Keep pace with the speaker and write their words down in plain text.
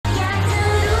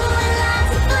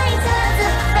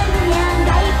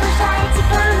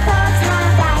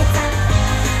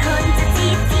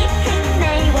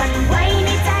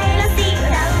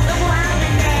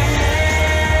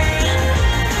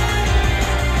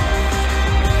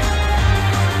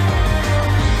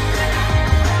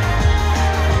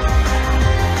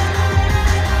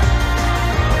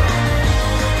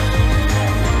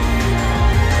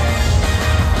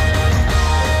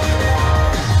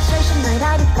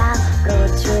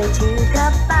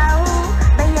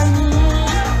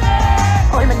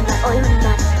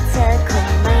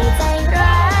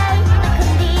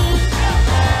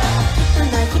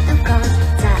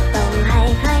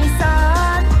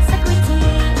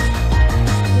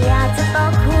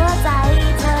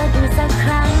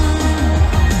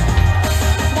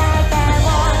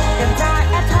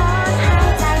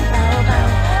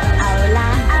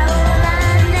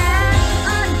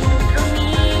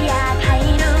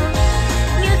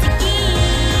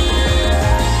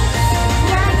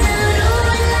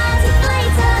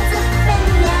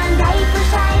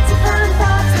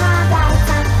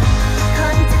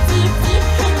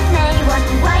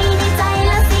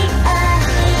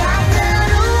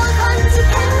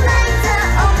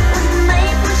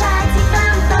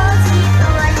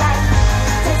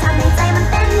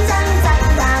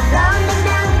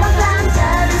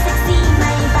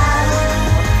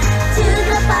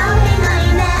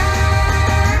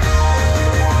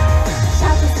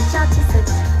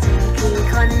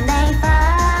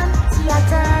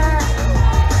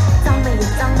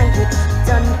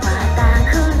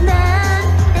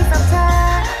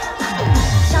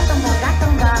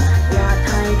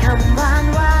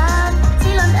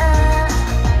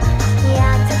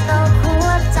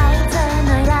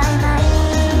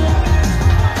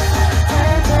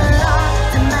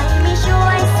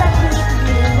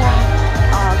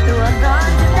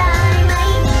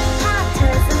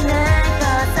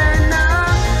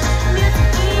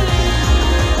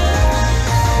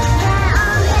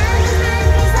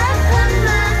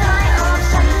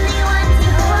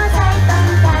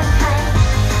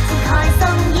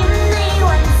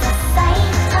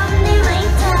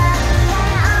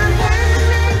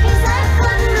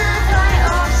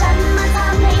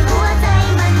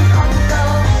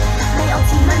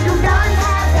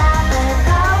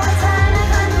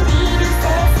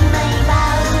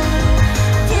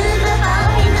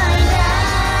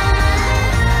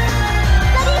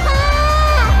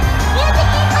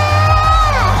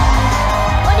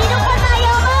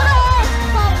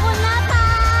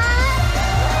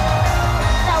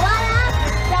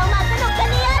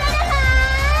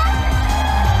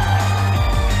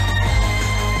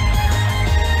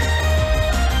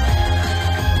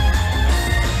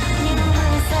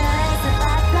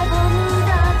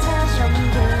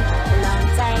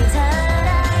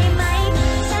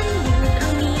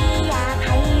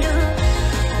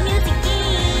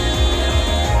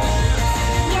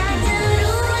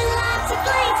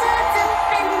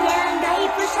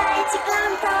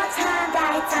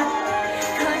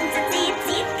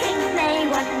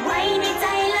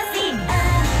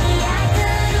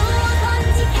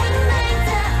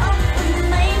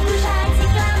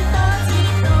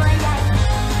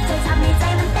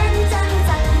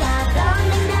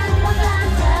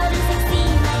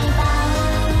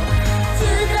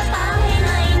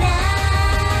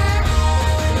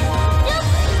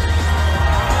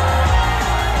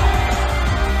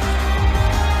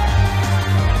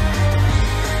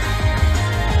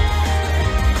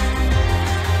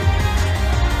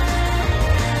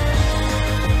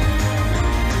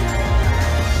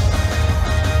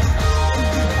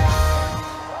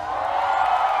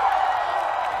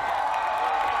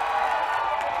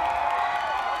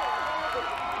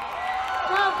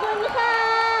ค่ะ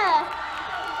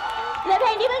และเพล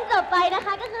งที่เพิ่งจบไปนะค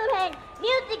ะก็คือเพลง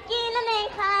Myujikki นั่นเอง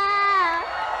ค่ะ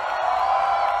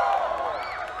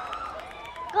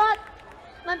ก็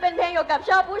มันเป็นเพลงเกี่ยวกับ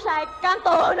ชอบผู้ชายกล้ามโต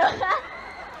นะคะ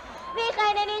มีใคร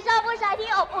ในนี้ชอบผู้ชายที่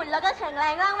อบอุ่นแล้วก็แข็งแร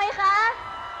งบ้างไหมคะ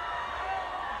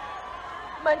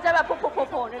เหมือนจะแบบโ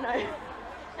ผล่หน่อย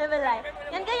ๆไม่เป็นไร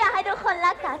งั้นก็อยากให้ทุกคน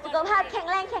รักษาสุขภาพแข็ง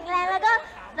แรงแล้วก็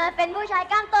มาเป็นผู้ชาย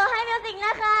กล้ามโตให้มิวสิกน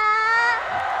ะคะ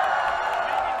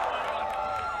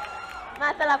มา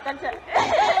สลับกันเถอะ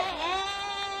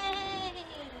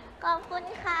ขอบคุณ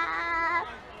ค่ะ